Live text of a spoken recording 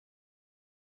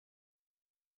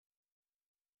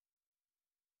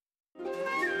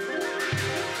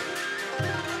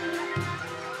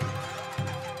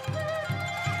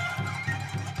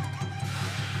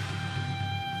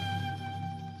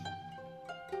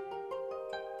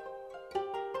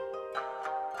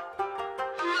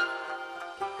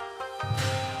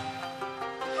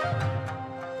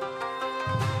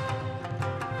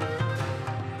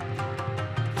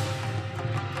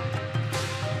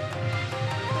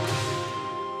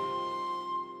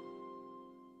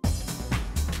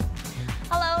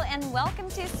And welcome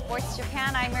to Sports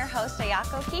Japan. I'm your host,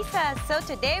 Ayako Kisa. So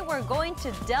today we're going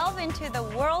to delve into the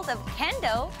world of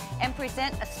Kendo and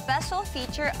present a special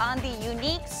feature on the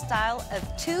unique style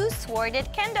of two-sworded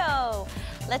Kendo.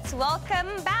 Let's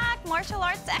welcome back martial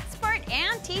arts expert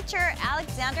and teacher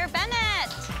Alexander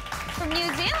Bennett from New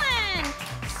Zealand.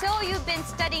 So you've been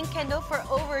studying Kendo for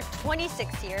over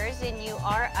 26 years and you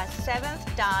are a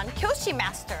 7th Dan Kyoshi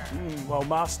master. Well,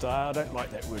 master, I don't like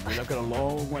that word really. I've got a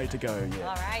long way to go yet.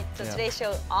 All right, so today's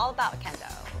show is all about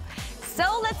Kendo.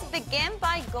 So let's begin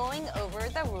by going over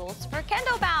the rules for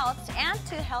Kendo bouts. And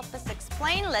to help us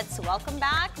explain, let's welcome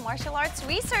back martial arts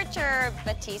researcher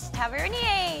Baptiste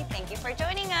Tavernier. Thank you for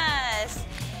joining us.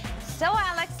 So,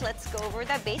 Alex, let's go over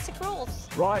the basic rules.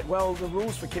 Right, well, the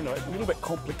rules for Kendo are a little bit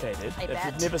complicated. I bet. If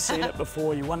you've never seen it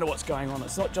before, you wonder what's going on.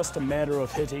 It's not just a matter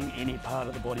of hitting any part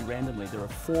of the body randomly. There are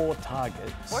 4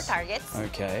 targets. 4 targets.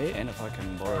 Okay, and if I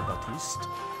can borrow Baptiste.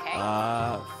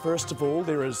 Okay. First of all,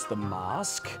 there is the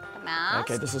mask. The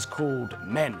mask. Okay, this is called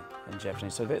men in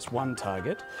Japanese, so that's one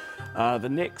target. The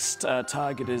next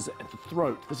target is at the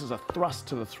throat. This is a thrust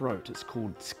to the throat. It's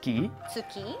called tsuki.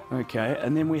 Tsuki. Okay,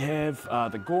 and then we have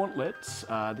the gauntlets.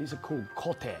 These are called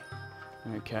kote.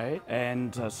 Okay,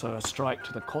 and so a strike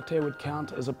to the kote would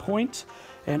count as a point.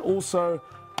 And also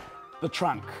the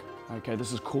trunk. Okay,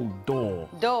 this is called do.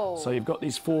 Do. So you've got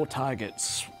these 4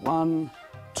 targets. 1,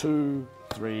 2,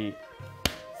 3,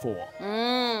 4.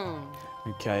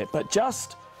 Okay, but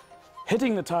just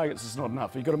hitting the targets is not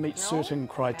enough. You've got to meet certain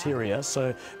criteria. Okay.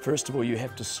 So first of all, you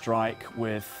have to strike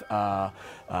with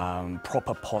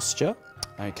proper posture.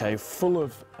 Okay, full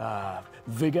of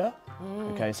vigor.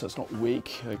 Okay, so it's not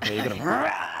weak. Okay, you've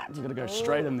got to go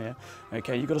straight in there.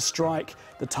 Okay, you've got to strike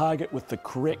the target with the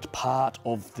correct part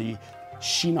of the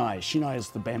shinai. Shinai is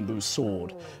the bamboo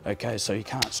sword. Okay, so you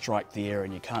can't strike there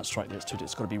and you can't strike there.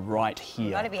 It's got to be right here.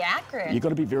 You've got to be accurate. You've got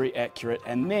to be very accurate.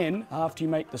 And then, after you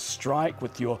make the strike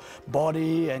with your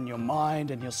body and your mind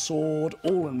and your sword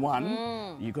all in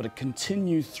one, you've got to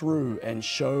continue through and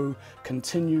show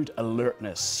continued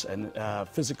alertness and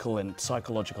physical and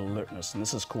psychological alertness. And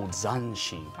this is called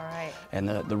zanshin. All right. And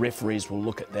the referees will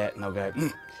look at that and they'll go,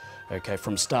 okay,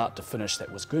 from start to finish, that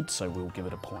was good, so we'll give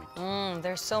it a point.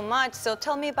 There's so much. So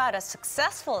tell me about a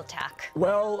successful attack.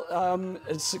 Well,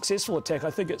 a successful attack,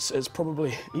 I think it's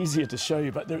probably easier to show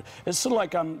you, but it's sort of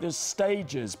like there's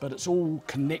stages, but it's all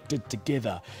connected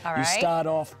together. All right. You start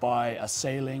off by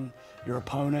assailing your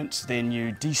opponent, then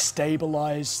you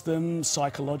destabilize them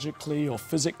psychologically or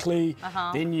physically,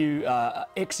 then you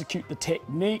execute the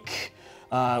technique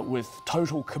with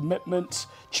total commitment,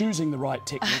 choosing the right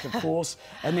technique, of course,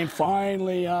 and then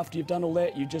finally, after you've done all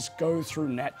that, you just go through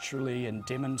naturally and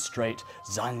demonstrate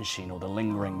zanshin, or the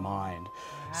lingering mind.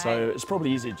 Right. So it's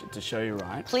probably easy to show you,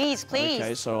 right? Please, please.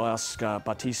 Okay, so I'll ask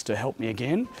Baptiste to help me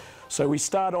again. So we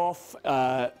start off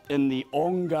in the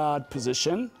on guard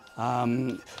position,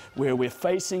 where we're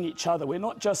facing each other. We're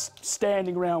not just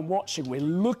standing around watching, we're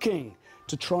looking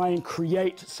to try and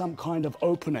create some kind of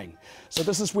opening. So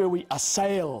this is where we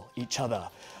assail each other.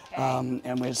 Okay.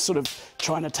 And we're sort of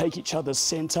trying to take each other's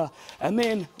center. And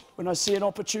then when I see an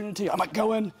opportunity, I might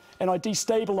go in and I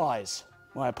destabilize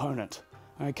my opponent.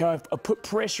 Okay, I put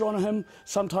pressure on him,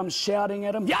 sometimes shouting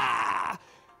at him, yeah!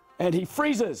 And he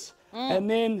freezes. And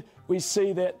then we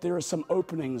see that there are some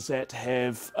openings that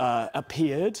have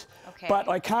appeared. Okay. But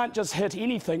I can't just hit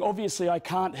anything. Obviously, I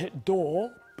can't hit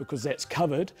door, because that's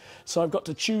covered. So I've got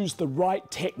to choose the right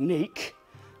technique.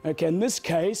 Okay, in this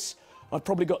case, I've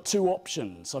probably got 2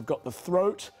 options. I've got the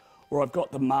throat or I've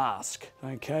got the mask.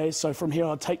 Okay, so from here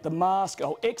I'll take the mask,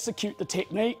 I'll execute the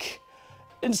technique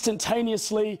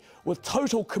instantaneously with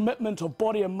total commitment of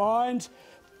body and mind.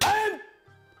 Bam!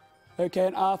 Okay,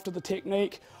 and after the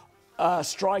technique,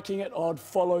 striking it, I'd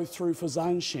follow through for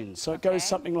zanshin. So it goes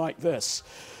something like this.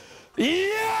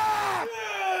 Yeah!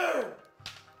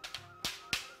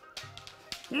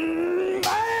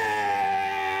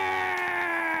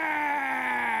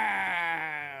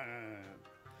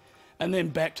 And then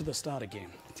back to the start again.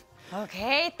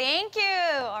 Okay, thank you.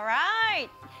 All right.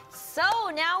 So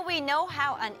now we know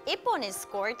how an ippon is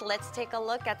scored. Let's take a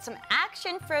look at some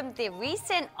action from the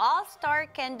recent All-Star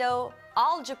Kendo,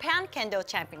 All Japan Kendo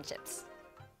Championships.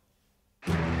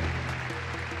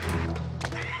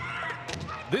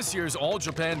 This year's All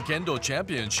Japan Kendo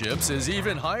Championships is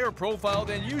even higher profile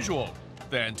than usual.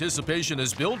 The anticipation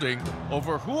is building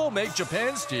over who will make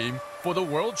Japan's team for the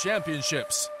World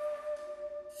Championships.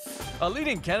 A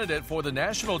leading candidate for the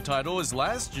national title is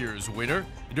last year's winner,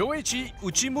 Ryoichi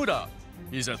Uchimura.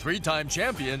 He's a three-time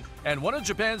champion and one of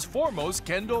Japan's foremost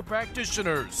Kendo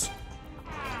practitioners.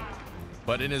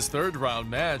 But in his third-round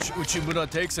match, Uchimura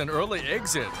takes an early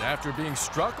exit after being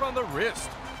struck on the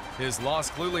wrist. His loss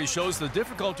clearly shows the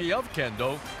difficulty of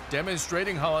Kendo,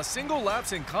 demonstrating how a single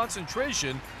lapse in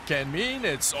concentration can mean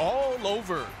it's all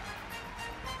over.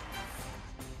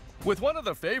 With one of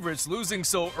the favorites losing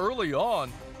so early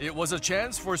on, it was a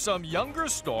chance for some younger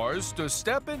stars to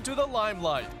step into the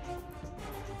limelight.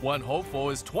 One hopeful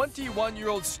is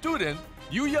 21-year-old student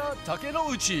Yuya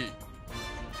Takenouchi.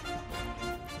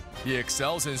 He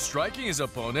excels in striking his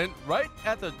opponent right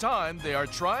at the time they are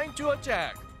trying to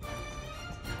attack.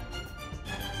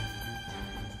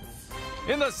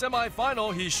 In the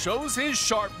semifinal, he shows his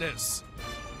sharpness.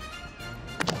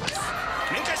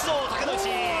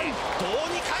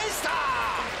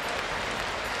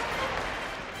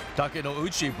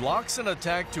 Takenouchi blocks an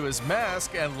attack to his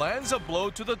mask and lands a blow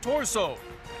to the torso.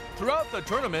 Throughout the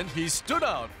tournament, he stood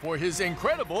out for his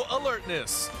incredible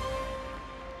alertness.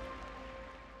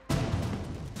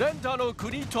 Dentaro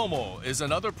Kunitomo is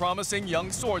another promising young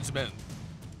swordsman.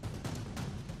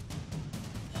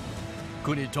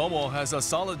 Kunitomo has a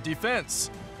solid defense.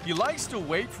 He likes to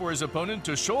wait for his opponent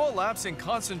to show a lapse in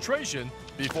concentration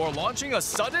before launching a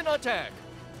sudden attack.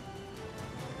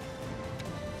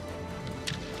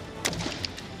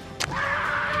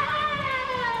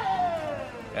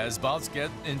 As bouts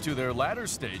get into their latter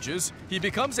stages, he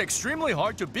becomes extremely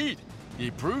hard to beat.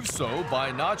 He proves so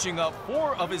by notching up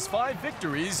 4 of his 5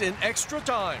 victories in extra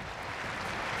time.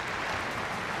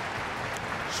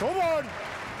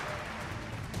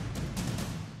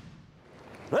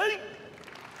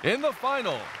 In the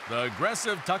final, the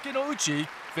aggressive Takenouchi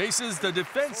faces the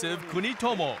defensive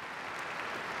Kunitomo.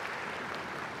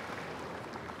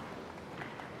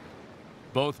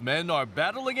 Both men are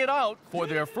battling it out for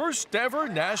their first ever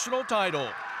national title.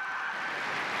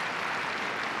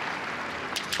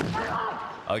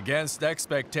 Against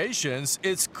expectations,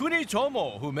 it's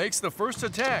Kunitomo who makes the first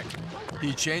attack.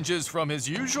 He changes from his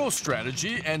usual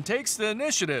strategy and takes the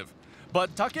initiative.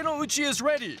 But Takenouchi is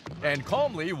ready and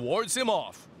calmly wards him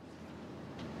off.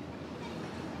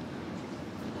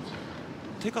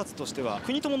 手数としては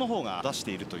国友の方が出し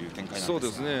ているという展開なんです。そうで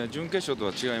すね。準決勝と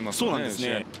は違いますね。そうなんです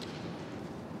ね。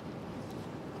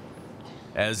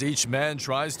 As each man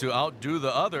tries to outdo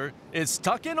the other, it's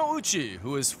Takenouchi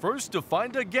who is first to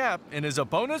find a gap in his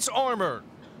opponent's armor.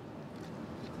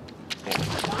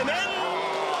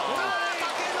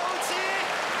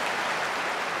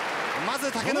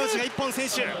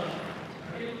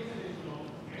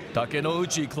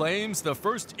 Takenouchi claims the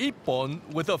first ippon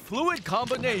with a fluid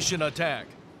combination attack.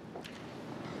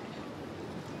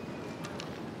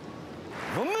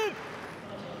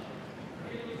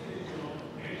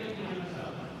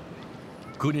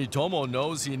 Kunitomo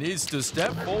knows he needs to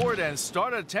step forward and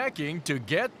start attacking to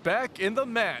get back in the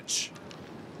match.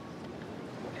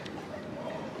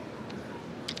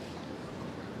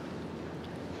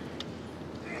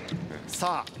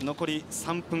さあ残り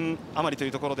3分余りとい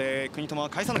うところで国友は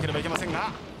返さなければいけませんが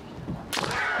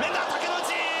面だ竹之内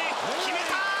決め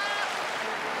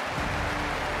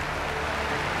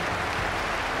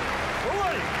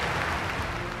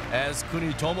た As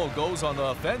Kunitomo goes on the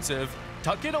offensive,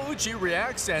 Takenouchi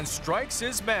reacts and strikes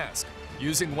his mask,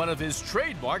 using one of his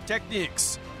trademark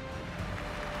techniques.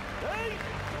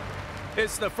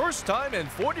 It's the first time in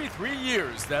 43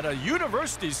 years that a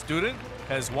university student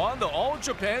has won the All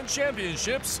Japan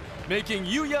Championships, making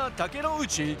Yuya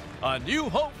Takenouchi a new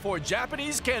hope for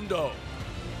Japanese Kendo.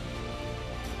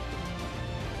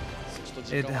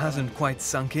 It hasn't quite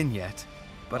sunk in yet,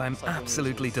 but I'm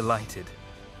absolutely delighted.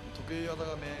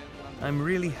 I'm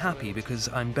really happy because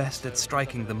I'm best at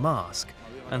striking the mask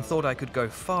and thought I could go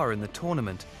far in the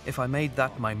tournament if I made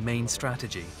that my main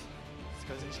strategy.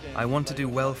 I want to do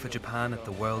well for Japan at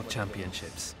the World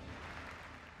Championships.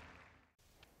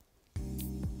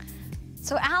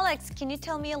 So Alex, can you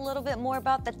tell me a little bit more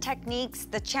about the techniques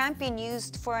the champion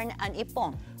used for an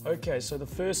ippon? Okay, so the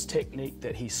first technique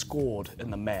that he scored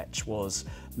in the match was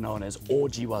known as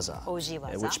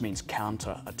ojiwaza, which means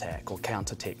counter attack or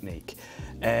counter technique.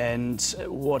 And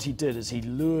what he did is he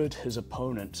lured his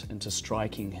opponent into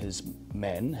striking his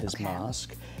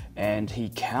mask, and he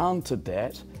countered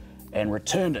that and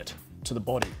returned it to the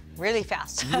body. Really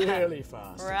fast. Really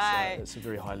fast. Right. It's a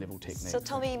very high level technique. So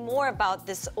tell me more about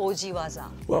this ojiwaza.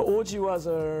 Well,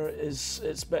 ojiwaza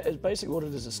it's basically what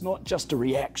it is. It's not just a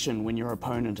reaction when your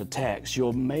opponent attacks.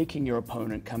 You're making your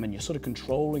opponent come in. You're sort of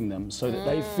controlling them so that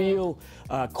they feel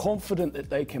confident that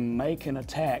they can make an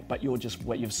attack, but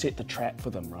you've set the trap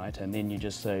for them, right? And then you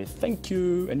just say thank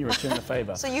you and you return the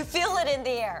favor. So you feel it in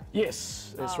the air.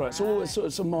 Yes, that's right.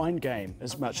 It's a mind game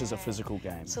as much as a physical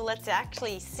game. So let's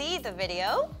actually see the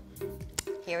video.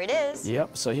 Here it is.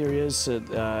 Yep, so here he is.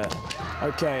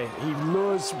 Okay, he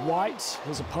lures White,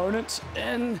 his opponent,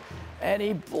 in, and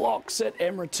he blocks it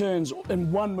and returns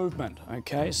in one movement.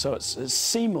 Okay, so it's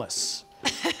seamless.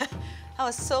 That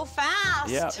was so fast.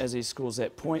 Yeah, as he scores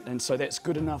that point, and so that's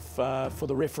good enough for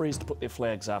the referees to put their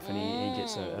flags up, and he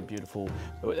gets a beautiful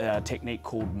technique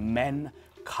called man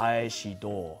kaeshi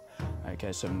do.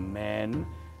 Okay, so man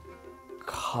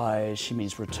kaeshi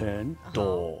means return,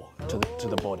 do to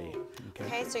the body.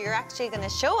 Okay, so you're actually going to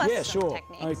show us some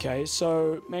techniques. Okay,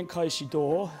 so man kaeshi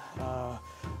do. I'll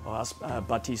ask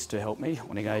Baptiste to help me.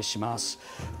 Onegai shimasu.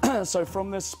 So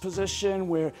from this position,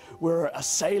 we're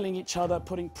assailing each other,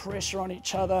 putting pressure on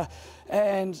each other,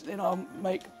 and then I'll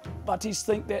make Baptiste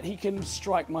think that he can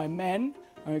strike my man.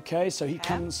 Okay, so he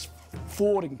comes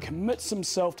forward and commits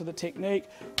himself to the technique.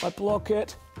 I block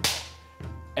it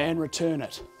and return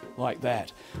it like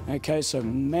that. Okay, so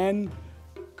man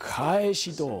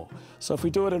kaeshi do. So if we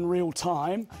do it in real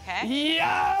time,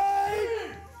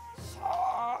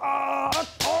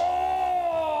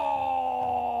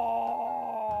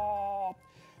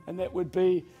 and that would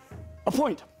be a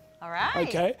point. All right.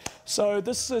 Okay, so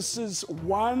this is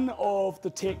one of the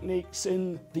techniques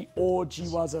in the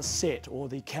ojiwaza set, or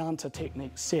the counter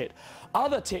technique set.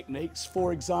 Other techniques,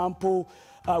 for example,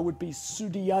 would be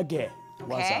suriage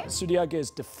waza. Suriage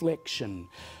is deflection.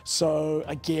 So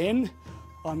again,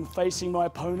 I'm facing my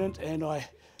opponent and I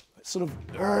sort of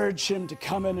urge him to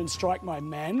come in and strike my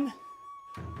man.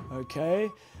 Okay,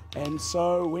 and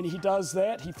so when he does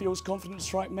that, he feels confident to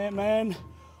strike my man.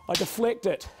 I deflect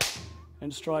it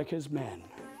and strike his man.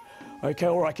 Okay,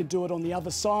 or I could do it on the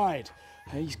other side.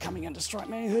 He's coming in to strike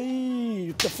me.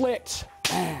 Hey, deflect.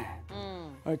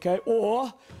 Okay,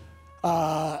 or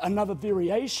another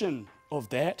variation of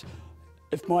that.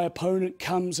 If my opponent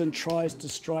comes and tries to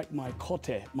strike my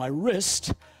kote, my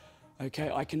wrist, okay,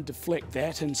 I can deflect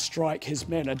that and strike his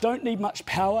man. I don't need much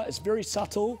power, it's very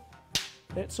subtle,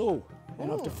 that's all.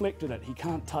 And I've deflected it, he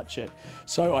can't touch it.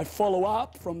 So I follow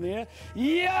up from there.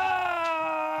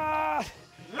 Yeah!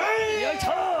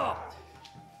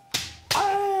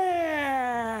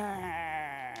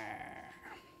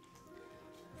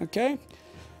 Okay?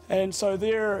 And so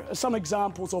there are some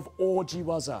examples of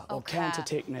ojiwaza, or counter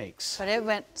techniques. But it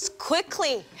went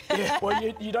quickly. Yeah, well,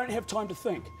 you don't have time to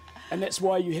think. And that's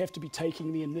why you have to be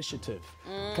taking the initiative.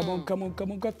 Come on, come on, come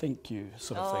on, go, thank you,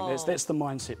 sort of thing. That's the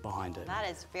mindset behind it. That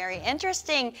is very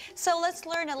interesting. So let's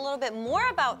learn a little bit more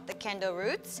about the Kendo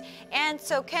roots. And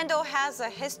so Kendo has a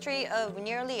history of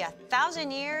nearly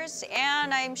 1,000 years.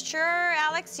 And I'm sure,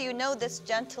 Alex, you know this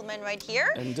gentleman right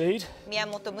here. Indeed.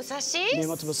 Miyamoto Musashi.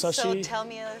 Miyamoto Musashi. So tell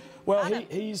me well, about him.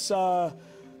 He's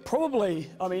probably,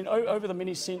 I mean, over the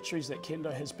many centuries that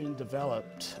Kendo has been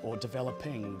developed or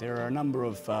developing, there are a number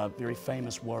of very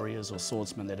famous warriors or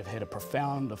swordsmen that have had a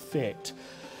profound effect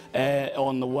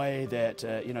on the way that,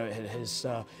 you know, it has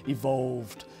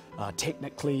evolved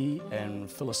technically and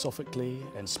philosophically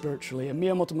and spiritually. And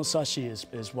Miyamoto Musashi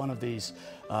is one of these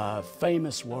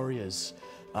famous warriors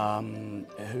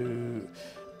who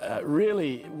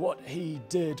really what he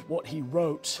did, what he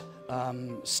wrote,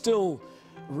 still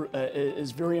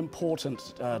is very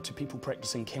important to people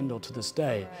practicing Kendo to this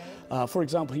day. For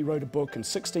example, he wrote a book in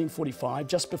 1645,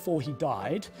 just before he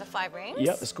died. The 5 Rings?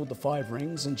 Yep, it's called The 5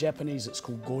 Rings. In Japanese, it's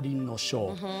called Gorin no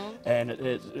Sho.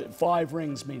 And 5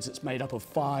 rings means it's made up of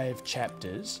 5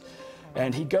 chapters.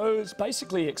 And he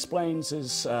basically explains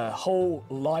his whole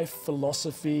life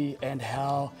philosophy and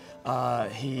how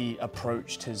he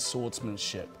approached his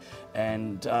swordsmanship.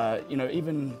 And, you know,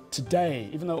 even today,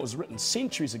 even though it was written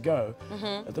centuries ago,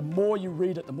 the more you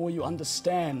read it, the more you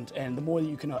understand, and the more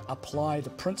you can apply the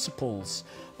principles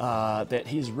that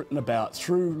he's written about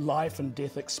through life and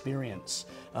death experience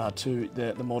to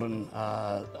the modern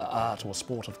art or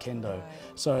sport of Kendo.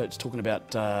 So it's talking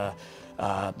about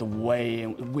the way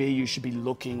where you should be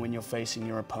looking when you're facing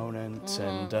your opponent,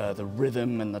 and the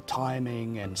rhythm and the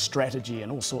timing and strategy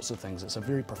and all sorts of things. It's a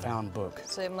very profound book.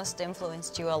 So it must have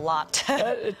influenced you a lot.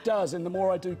 It does, and the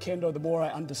more I do Kendo, the more I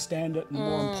understand it and the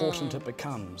more important it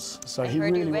becomes. So I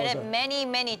heard you read it many,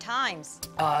 many times.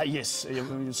 Yes,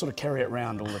 you sort of carry it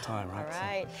around all the time, right? All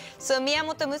right. So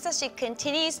Miyamoto Musashi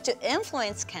continues to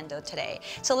influence Kendo today.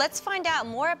 So let's find out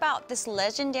more about this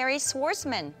legendary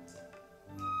swordsman.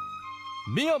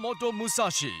 Miyamoto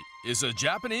Musashi is a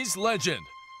Japanese legend.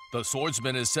 The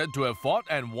swordsman is said to have fought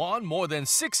and won more than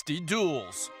 60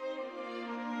 duels.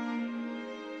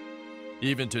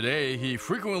 Even today, he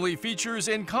frequently features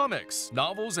in comics,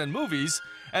 novels, and movies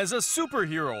as a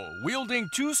superhero wielding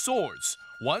two swords,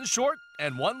 one short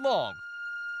and one long.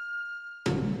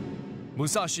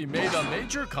 Musashi made a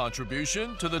major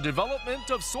contribution to the development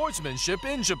of swordsmanship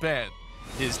in Japan.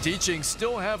 His teachings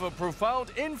still have a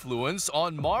profound influence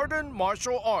on modern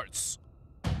martial arts.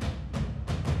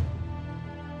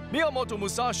 Miyamoto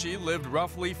Musashi lived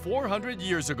roughly 400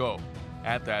 years ago.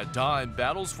 At that time,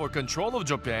 battles for control of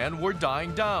Japan were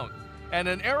dying down, and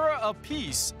an era of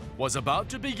peace was about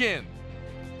to begin.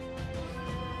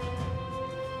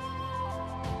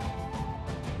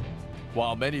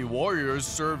 While many warriors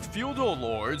served feudal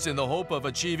lords in the hope of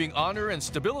achieving honor and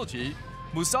stability,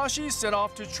 Musashi set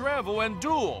off to travel and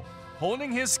duel,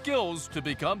 honing his skills to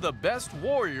become the best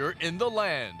warrior in the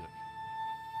land.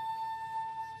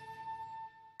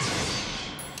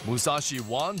 Musashi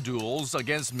won duels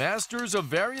against masters of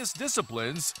various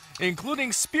disciplines,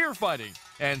 including spear fighting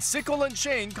and sickle and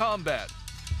chain combat.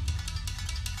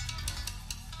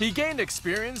 He gained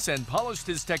experience and polished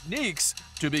his techniques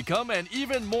to become an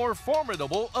even more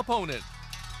formidable opponent.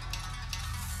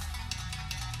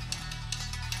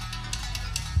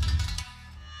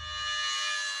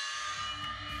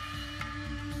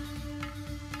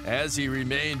 As he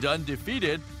remained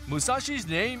undefeated, Musashi's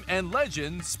name and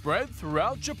legend spread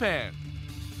throughout Japan.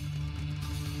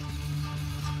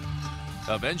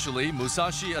 Eventually,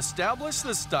 Musashi established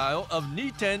the style of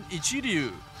Niten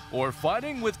Ichiryu, or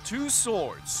fighting with two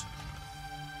swords.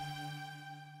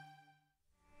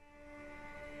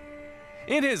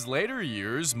 In his later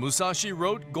years, Musashi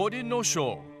wrote Gorin no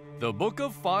Sho, the Book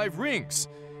of Five Rings,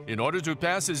 in order to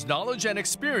pass his knowledge and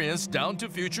experience down to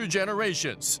future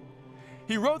generations.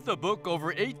 He wrote the book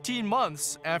over 18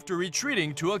 months after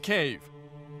retreating to a cave.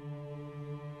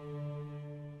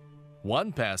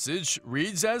 One passage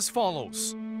reads as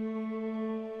follows: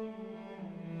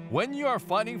 "When you are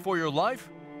fighting for your life,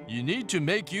 you need to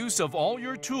make use of all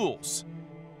your tools.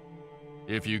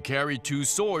 If you carry two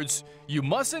swords, you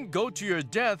mustn't go to your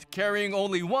death carrying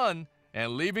only one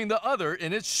and leaving the other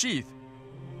in its sheath."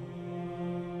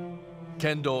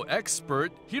 Kendo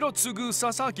expert Hirotsugu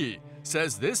Sasaki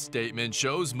says this statement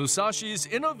shows Musashi's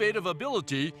innovative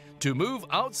ability to move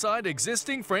outside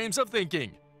existing frames of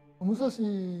thinking.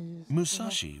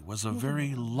 Musashi was a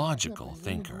very logical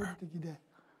thinker.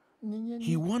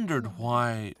 He wondered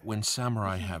why, when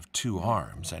samurai have two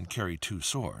arms and carry two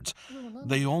swords,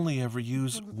 they only ever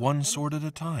use one sword at a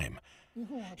time.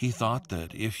 He thought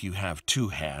that if you have two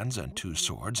hands and two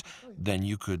swords, then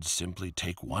you could simply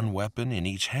take one weapon in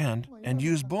each hand and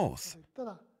use both.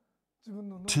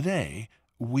 Today,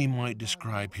 we might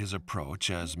describe his approach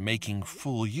as making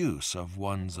full use of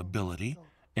one's ability,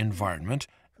 environment,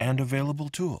 and available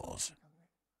tools.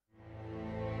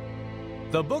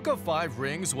 The Book of Five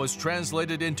Rings was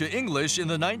translated into English in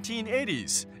the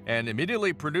 1980s and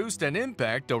immediately produced an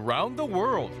impact around the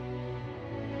world.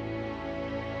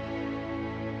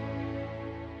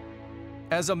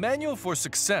 As a manual for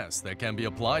success that can be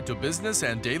applied to business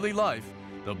and daily life,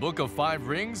 the Book of Five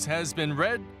Rings has been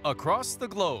read across the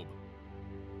globe.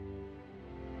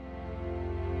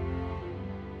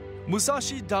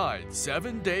 Musashi died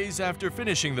 7 days after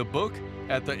finishing the book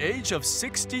at the age of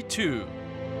 62.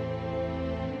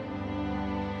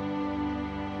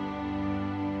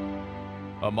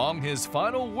 Among his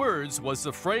final words was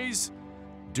the phrase,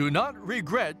 "Do not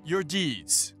regret your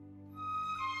deeds."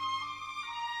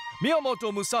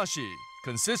 Miyamoto Musashi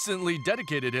consistently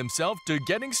dedicated himself to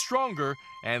getting stronger,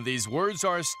 and these words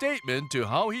are a statement to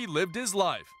how he lived his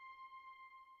life.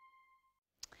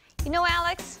 You know,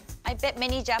 Alex, I bet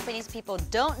many Japanese people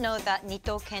don't know that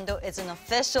Nito Kendo is an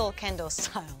official Kendo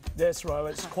style. That's right.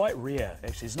 It's quite rare,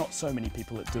 actually. There's not so many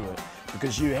people that do it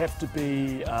because you have to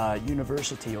be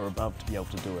university or above to be able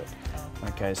to do it.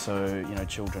 Okay, so, you know,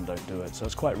 children don't do it. So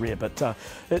it's quite rare, but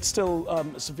it's still,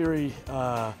 it's a very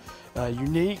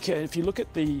unique. If you look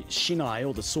at the shinai,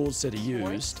 or the swords that are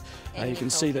used, you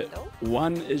can see that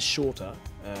one is shorter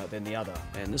than the other.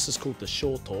 And this is called the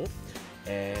shoto,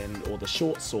 or the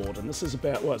short sword. And this is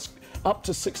about, well, it's up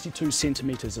to 62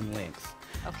 centimeters in length.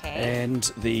 Okay.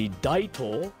 And the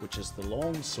daito, which is the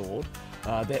long sword,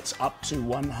 that's up to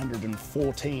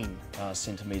 114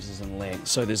 centimeters in length.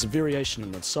 So there's a variation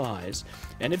in the size.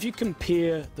 And if you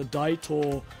compare the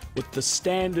daito with the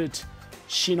standard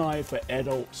shinai for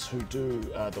adults who do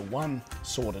the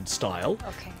one-sworded style,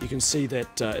 you can see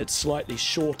that it's slightly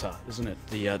shorter, isn't it?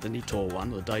 The Nito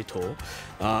one, the daito.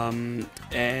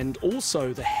 And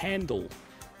also the handle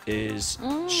is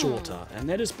shorter, and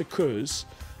that is because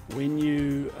when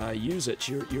you use it,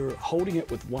 you're holding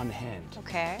it with one hand.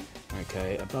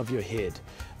 Okay, above your head.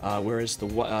 Whereas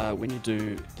when you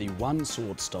do the one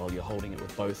sword style, you're holding it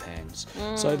with both hands.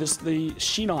 So the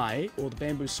shinai, or the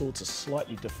bamboo swords, are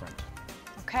slightly different.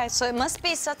 Okay, so it must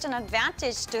be such an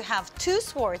advantage to have two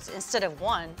swords instead of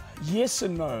one. Yes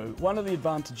and no. One of the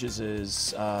advantages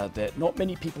is that not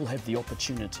many people have the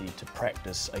opportunity to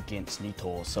practice against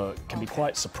Nito, so it can be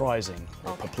quite surprising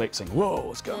or perplexing. Whoa,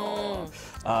 what's going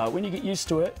on? When you get used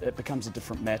to it, it becomes a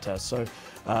different matter. So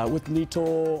with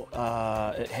Nito,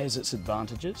 it has its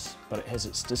advantages, but it has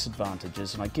its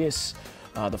disadvantages. And I guess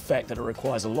the fact that it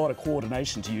requires a lot of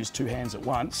coordination to use two hands at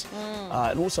once,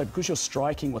 and also because you're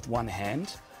striking with one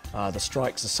hand, the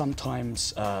strikes are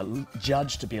sometimes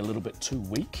judged to be a little bit too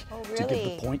weak to give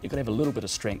the point. You've got to have a little bit of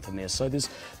strength in there. So there's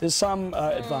some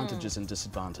advantages and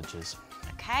disadvantages.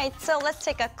 Okay, so let's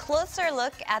take a closer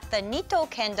look at the Nito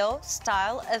Kendo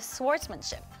style of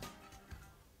swordsmanship.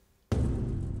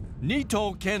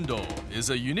 Nito Kendo is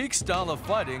a unique style of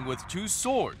fighting with two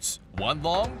swords, one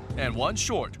long and one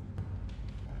short.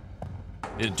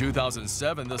 In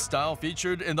 2007, the style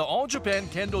featured in the All Japan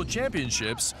Kendo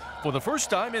Championships for the first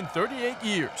time in 38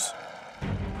 years.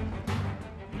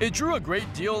 It drew a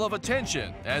great deal of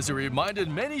attention as it reminded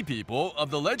many people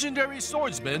of the legendary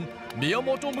swordsman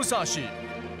Miyamoto Musashi.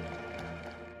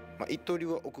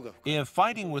 If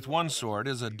fighting with one sword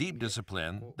is a deep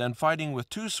discipline, then fighting with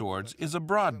two swords is a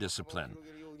broad discipline.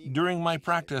 During my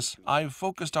practice, I've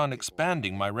focused on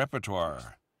expanding my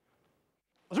repertoire.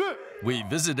 We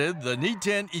visited the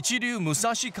Niten Ichiryu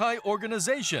Musashi Kai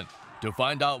organization to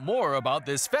find out more about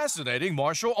this fascinating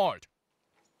martial art.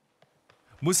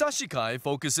 Musashi Kai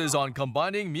focuses on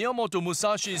combining Miyamoto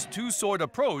Musashi's two-sword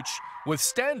approach with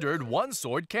standard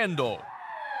one-sword kendo.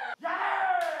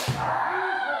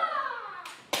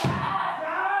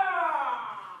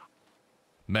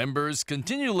 Members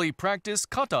continually practice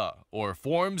kata, or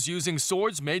forms using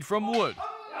swords made from wood.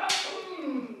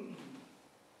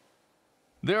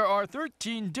 There are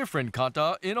 13 different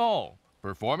kata in all.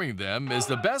 Performing them is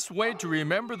the best way to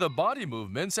remember the body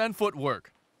movements and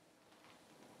footwork.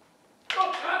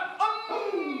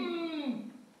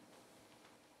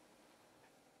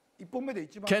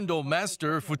 Kendo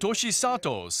master Futoshi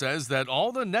Sato says that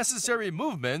all the necessary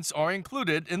movements are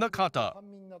included in the kata.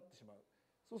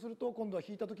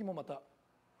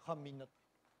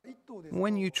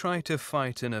 When you try to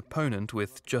fight an opponent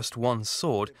with just one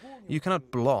sword, you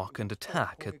cannot block and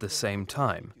attack at the same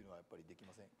time.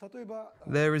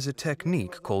 There is a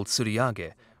technique called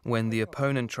tsuriyage, when the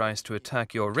opponent tries to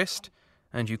attack your wrist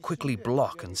and you quickly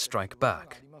block and strike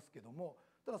back.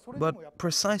 But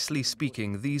precisely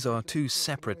speaking, these are two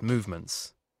separate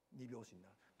movements.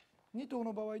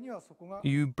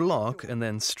 You block and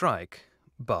then strike,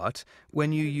 but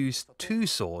when you use two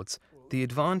swords, the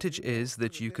advantage is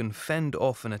that you can fend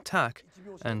off an attack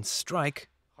and strike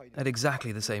at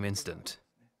exactly the same instant.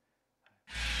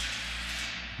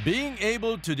 Being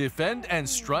able to defend and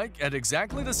strike at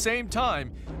exactly the same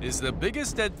time is the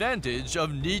biggest advantage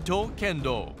of Nito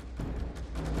Kendo.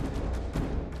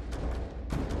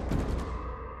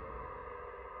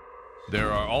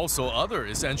 There are also other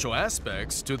essential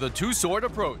aspects to the two-sword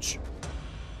approach.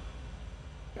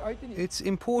 It's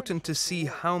important to see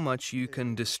how much you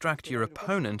can distract your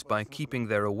opponent by keeping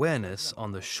their awareness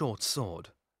on the short sword.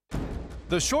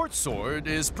 The short sword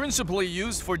is principally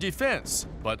used for defense,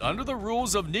 but under the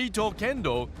rules of Nito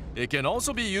Kendo, it can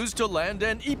also be used to land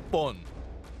an ippon.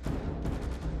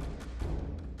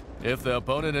 If the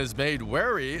opponent is made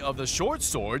wary of the short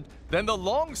sword, then the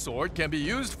long sword can be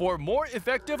used for more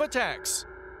effective attacks.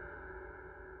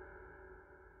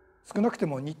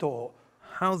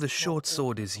 how the short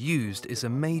sword is used is a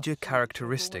major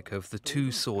characteristic of the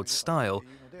two-sword style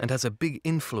and has a big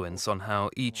influence on how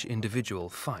each individual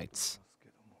fights.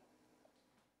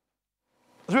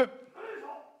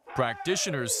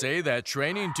 Practitioners say that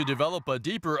training to develop a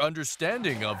deeper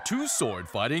understanding of two-sword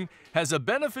fighting has a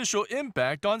beneficial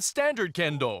impact on standard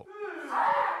Kendo.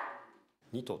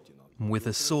 With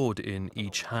a sword in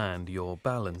each hand, your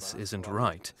balance isn't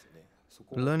right.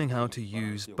 Learning how to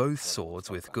use both swords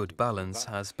with good balance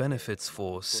has benefits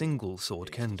for single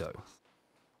sword Kendo.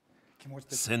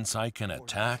 Since I can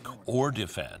attack or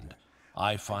defend,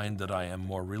 I find that I am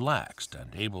more relaxed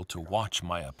and able to watch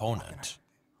my opponent.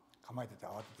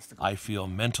 I feel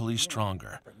mentally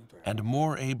stronger and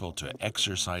more able to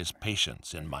exercise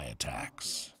patience in my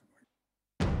attacks.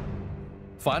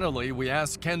 Finally, we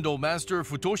asked Kendo master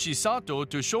Futoshi Sato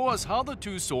to show us how the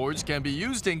two swords can be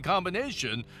used in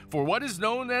combination for what is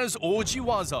known as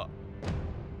Ojiwaza.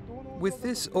 With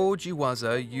this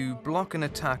Ojiwaza, you block an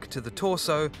attack to the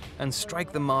torso and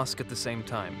strike the mask at the same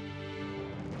time.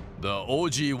 The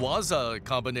Ojiwaza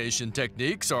combination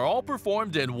techniques are all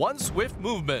performed in one swift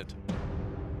movement.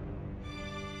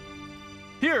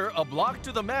 Here, a block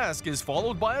to the mask is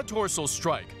followed by a torso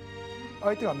strike.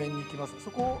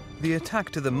 The attack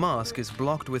to the mask is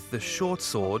blocked with the short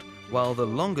sword, while the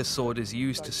longer sword is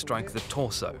used to strike the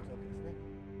torso.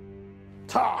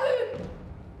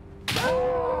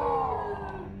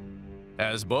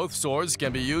 As both swords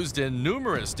can be used in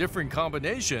numerous different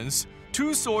combinations,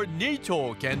 two-sword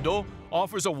Nito Kendo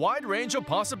offers a wide range of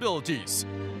possibilities.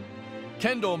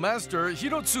 Kendo master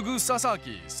Hirotsugu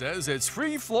Sasaki says its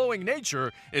free-flowing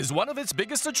nature is one of its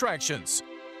biggest attractions.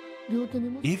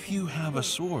 If you have a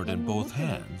sword in both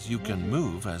hands, you can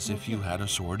move as if you had a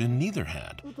sword in neither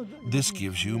hand. This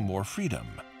gives you more freedom.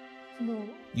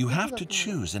 You have to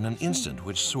choose in an instant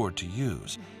which sword to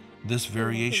use. This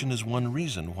variation is one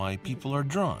reason why people are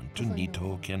drawn to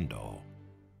Nito Kendo.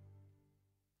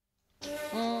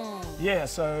 Yeah,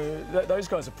 so those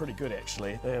guys are pretty good,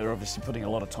 actually. They're obviously putting a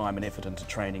lot of time and effort into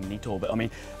training Nito, but I mean,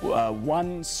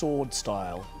 one sword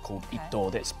style called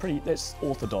Ito, that's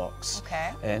orthodox.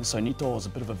 Okay. And so Nito is a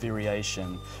bit of a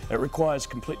variation. It requires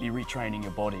completely retraining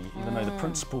your body, even though the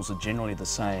principles are generally the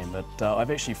same. But I've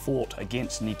actually fought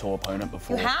against Nito opponent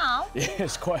before. You have? Yeah,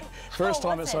 it's quite, first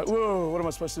time it's like, whoa, what am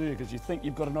I supposed to do? Because you think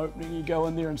you've got an opening, you go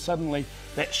in there and suddenly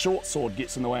that short sword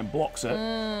gets in the way and blocks it.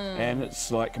 And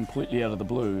it's like completely out of the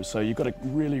blue. So you've got to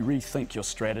really rethink your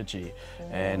strategy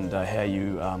and how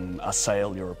you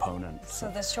assail your opponent. So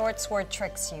the short sword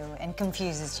tricks you and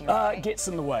confuses you, right? It gets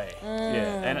in the way,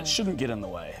 yeah, and it shouldn't get in the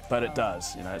way, but it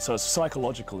does, you know, so it's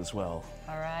psychological as well.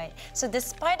 All right. So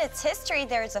despite its history,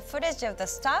 there's a footage of the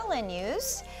style in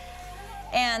use.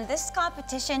 And this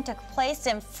competition took place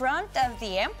in front of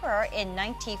the emperor in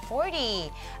 1940.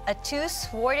 A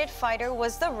two-sworded fighter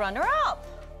was the runner-up.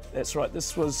 That's right.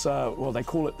 This was, well, they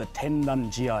call it the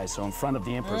Tendan-jiai, so in front of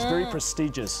the emperor. It's very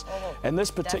prestigious. And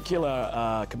this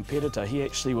particular competitor, he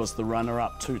actually was the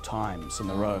runner-up 2 times in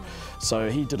a row. So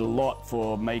he did a lot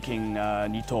for making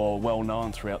Nito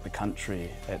well-known throughout the country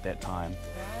at that time.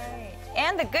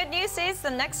 And the good news is the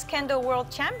next Kendo World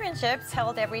Championships,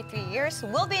 held every 3 years,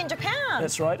 will be in Japan.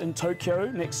 That's right, in Tokyo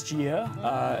next year,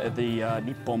 at the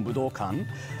Nippon Budokan.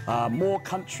 More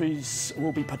countries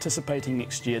will be participating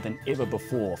next year than ever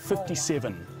before,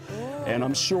 57. And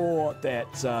I'm sure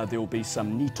that there will be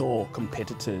some Nito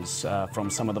competitors from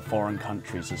some of the foreign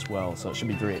countries as well, so it should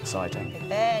be very exciting.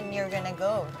 And you're going to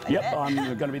go. Yep, I'm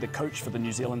going to be the coach for the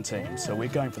New Zealand team, so we're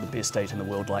going for the best 8 in the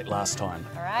world like last time.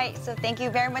 All right, so thank you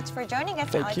very much for joining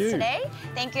us, Alex, today.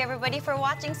 Thank you, everybody, for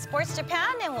watching Sports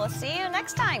Japan, and we'll see you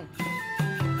next time.